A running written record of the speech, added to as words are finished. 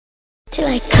till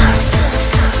I come.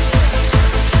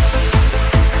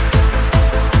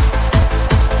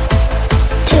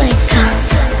 Till I come.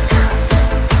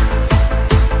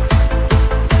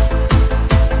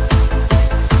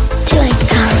 Till I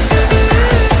come.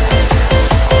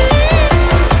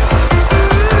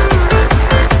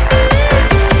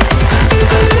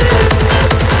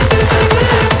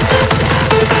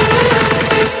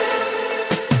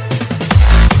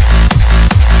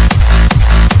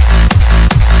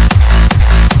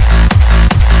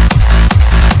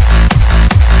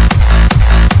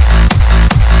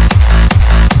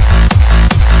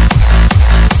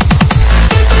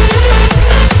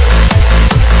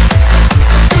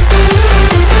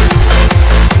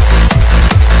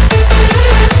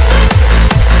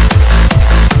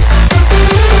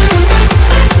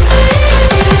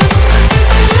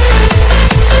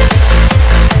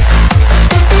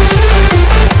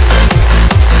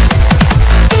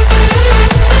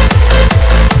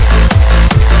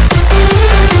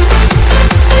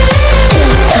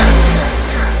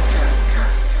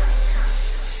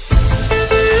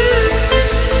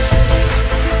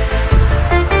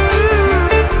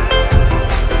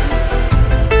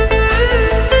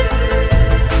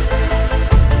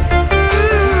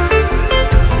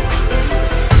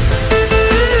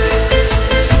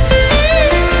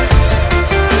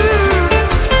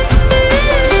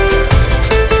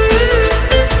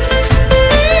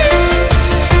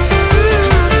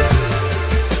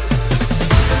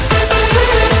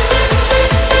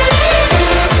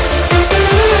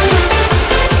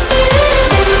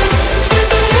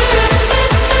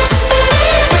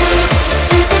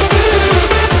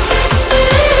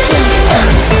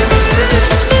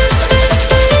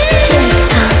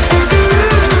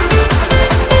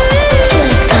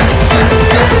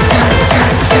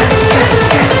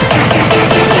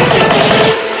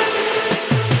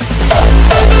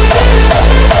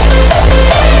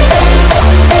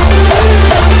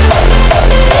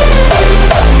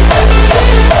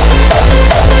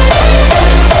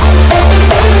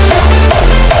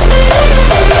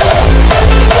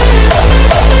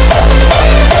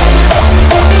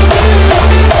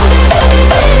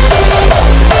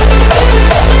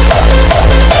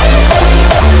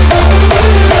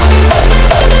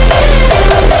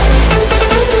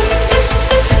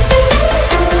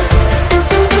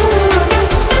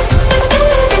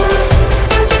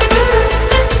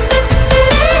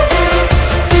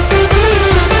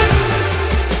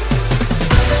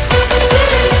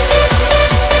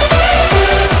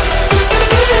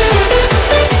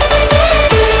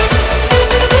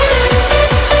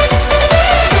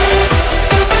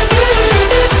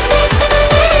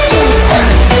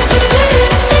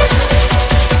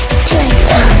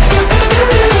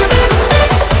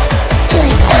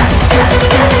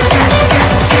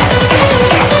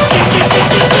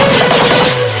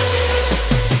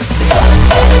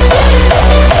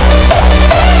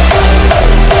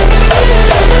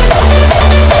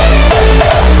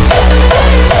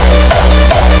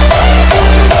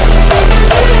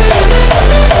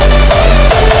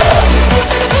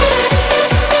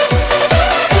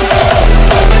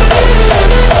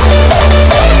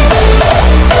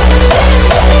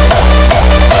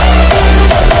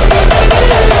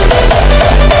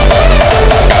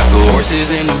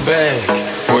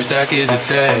 Is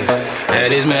attached.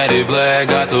 Head is matted black,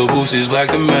 got the boosters black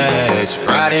to match.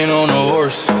 Riding on a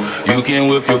horse, you can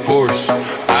whip your Porsche.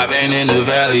 I've been in the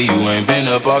valley, you ain't been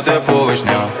up off that porch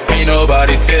now. Ain't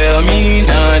nobody tell me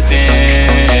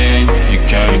nothing. You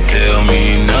can't tell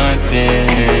me nothing.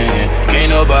 Can't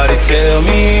nobody tell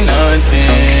me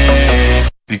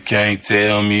nothing. You can't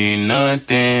tell me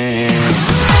nothing.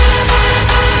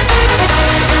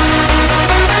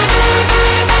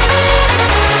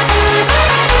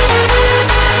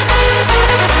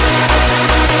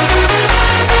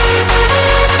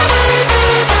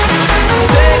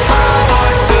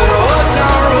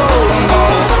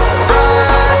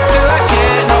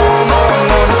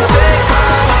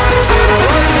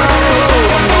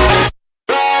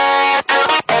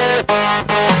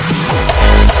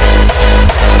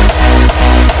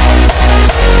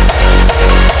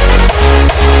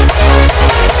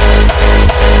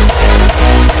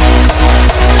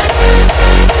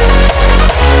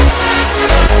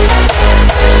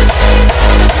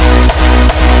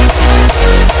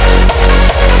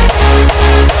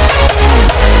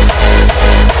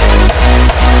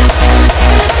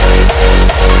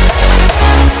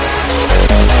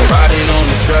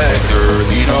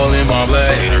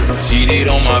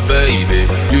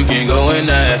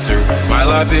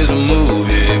 life is a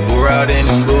movie, we're out in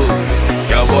them booties.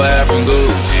 Cowboy hat from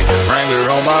Gucci, Wrangler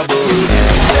on my booty.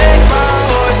 Take my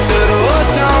horse to the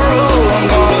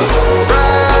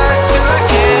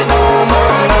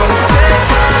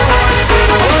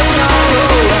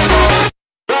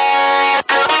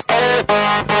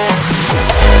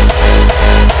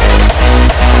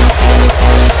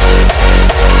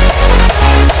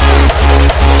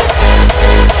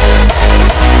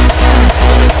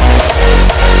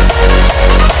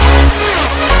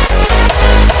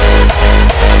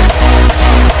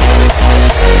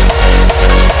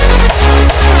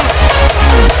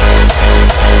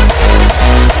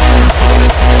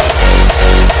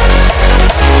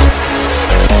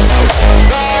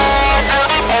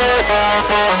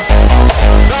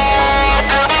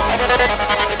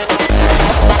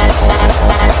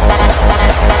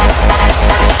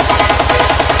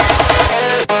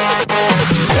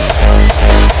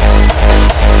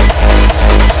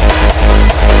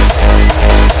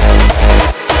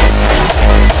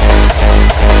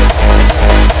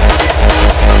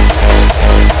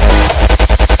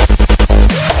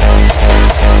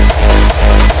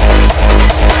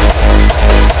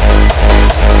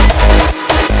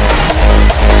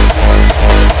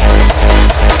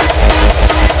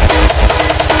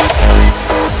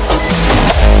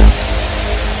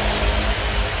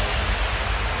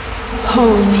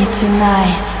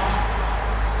tonight.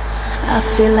 I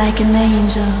feel like an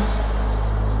angel.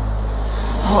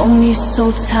 Hold me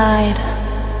so tight,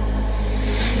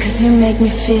 'cause you make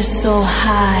me feel so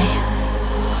high.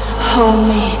 Hold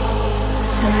me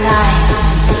tonight.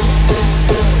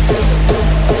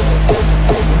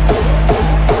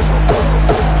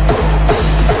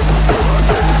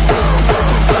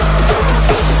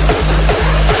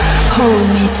 Hold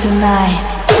me tonight.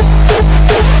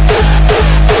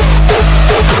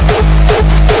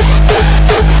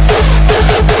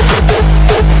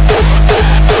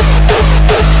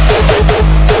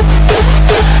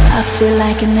 I feel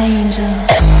like an angel.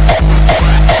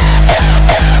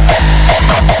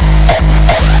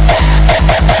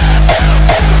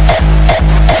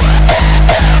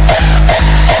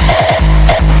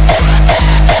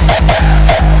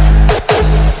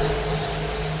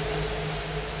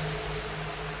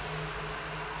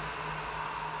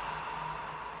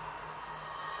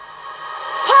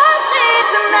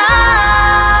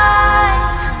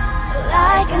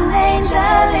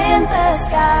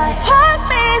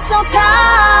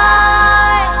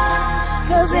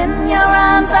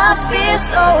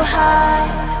 So high,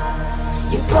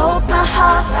 you broke my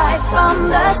heart right from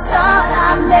the start.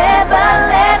 I'll never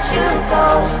let you go.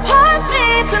 Hold me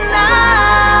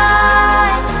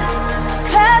tonight,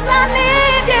 'cause I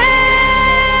need you.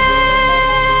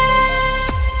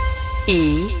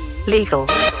 Illegal.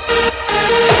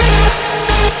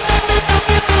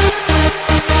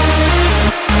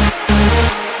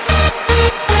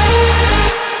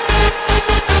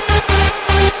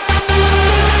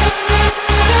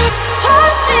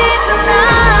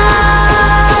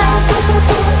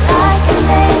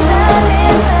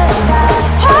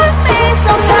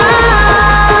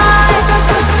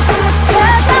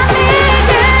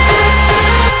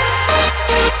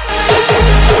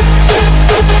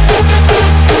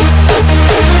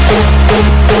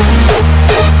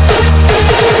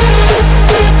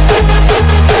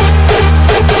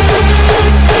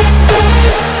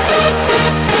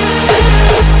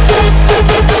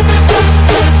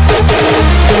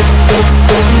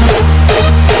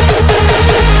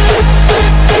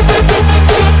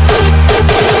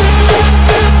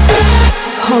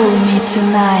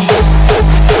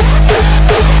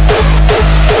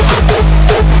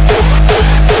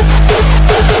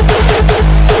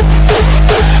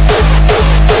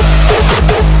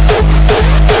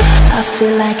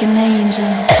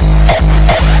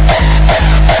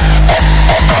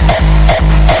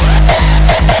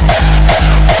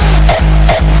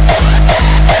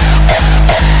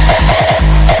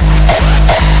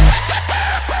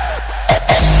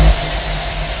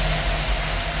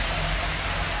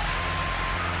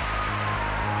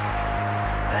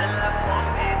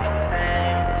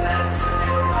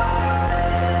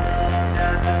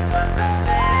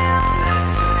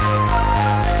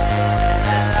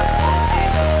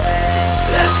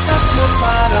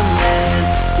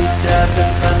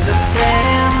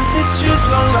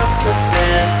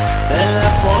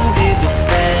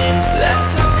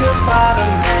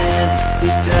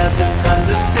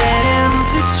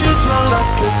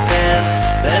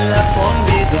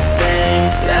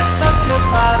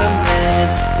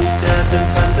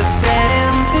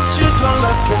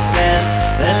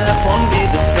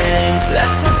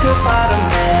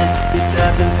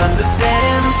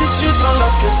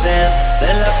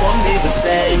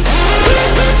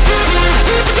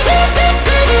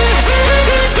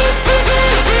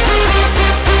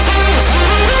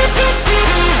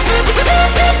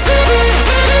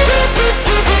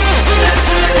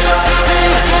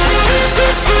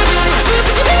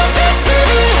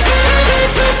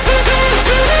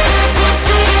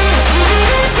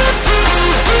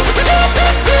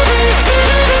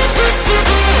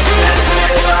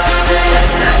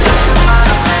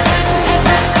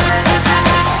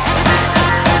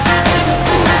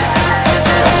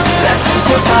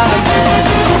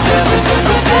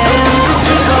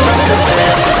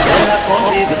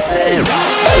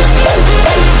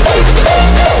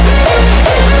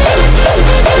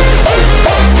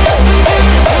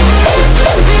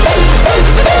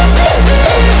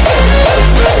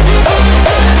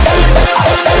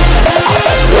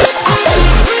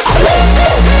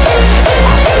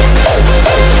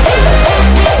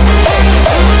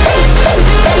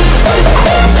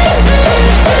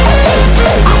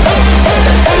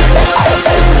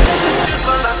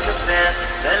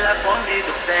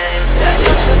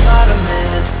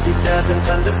 doesn't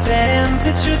understand.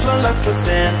 To choose one love to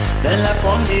stand, then life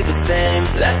won't be the same.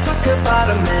 Let's talk sucker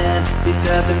for a man. He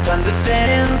doesn't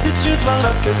understand. To choose one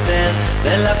of your stand,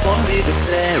 then life won't be the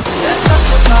same. That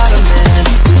sucker for a man.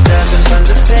 He doesn't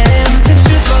understand. To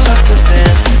choose one of your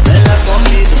stand, then life won't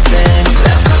be the same.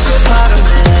 That sucker for a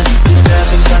man. He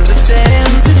doesn't understand.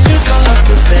 To choose one of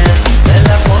your stand, then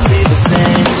life won't be the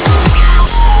same.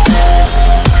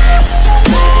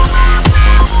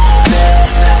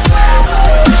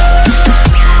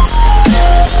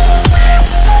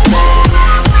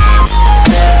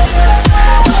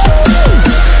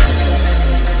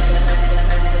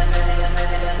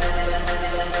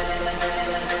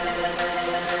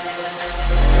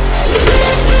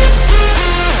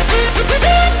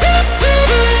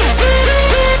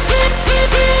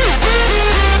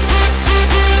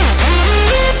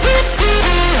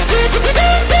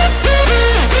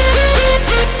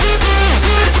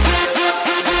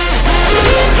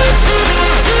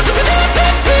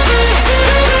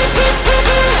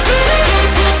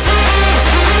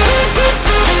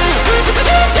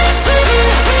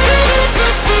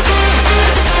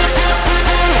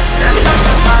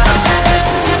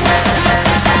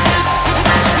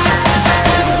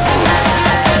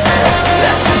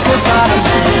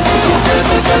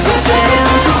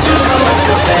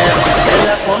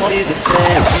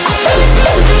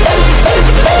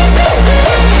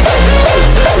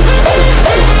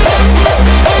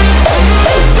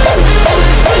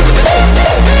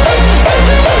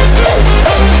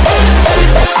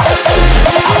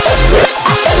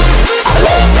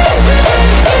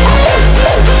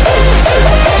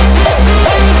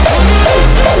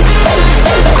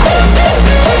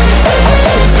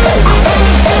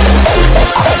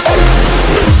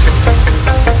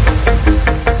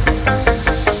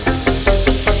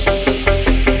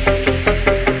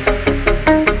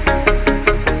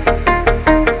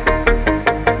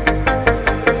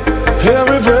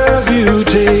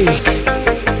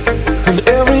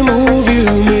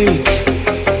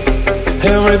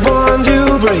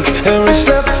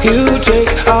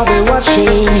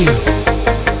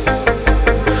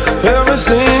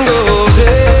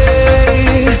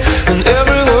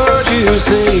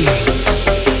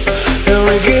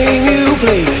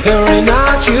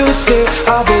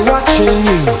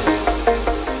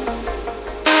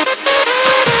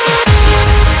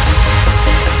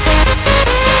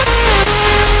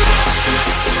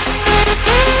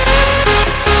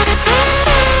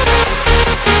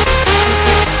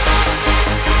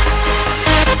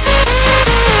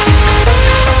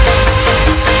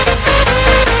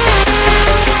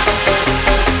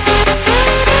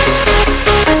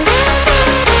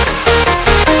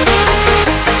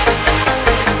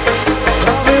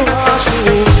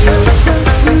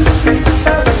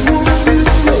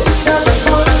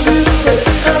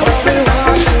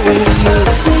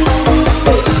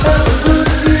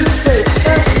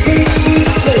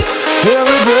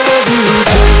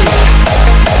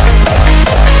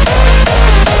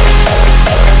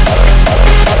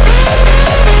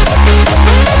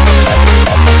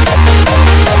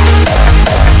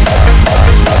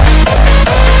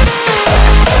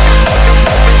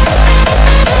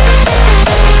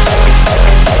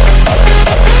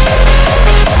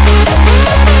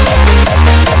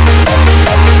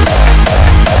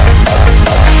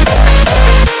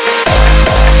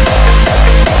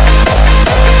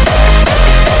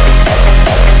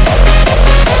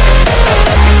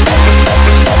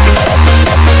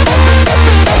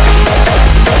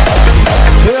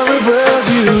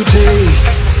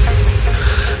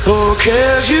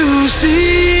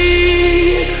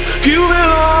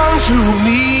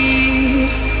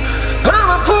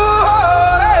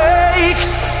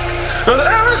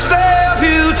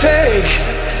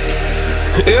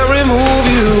 Every move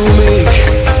you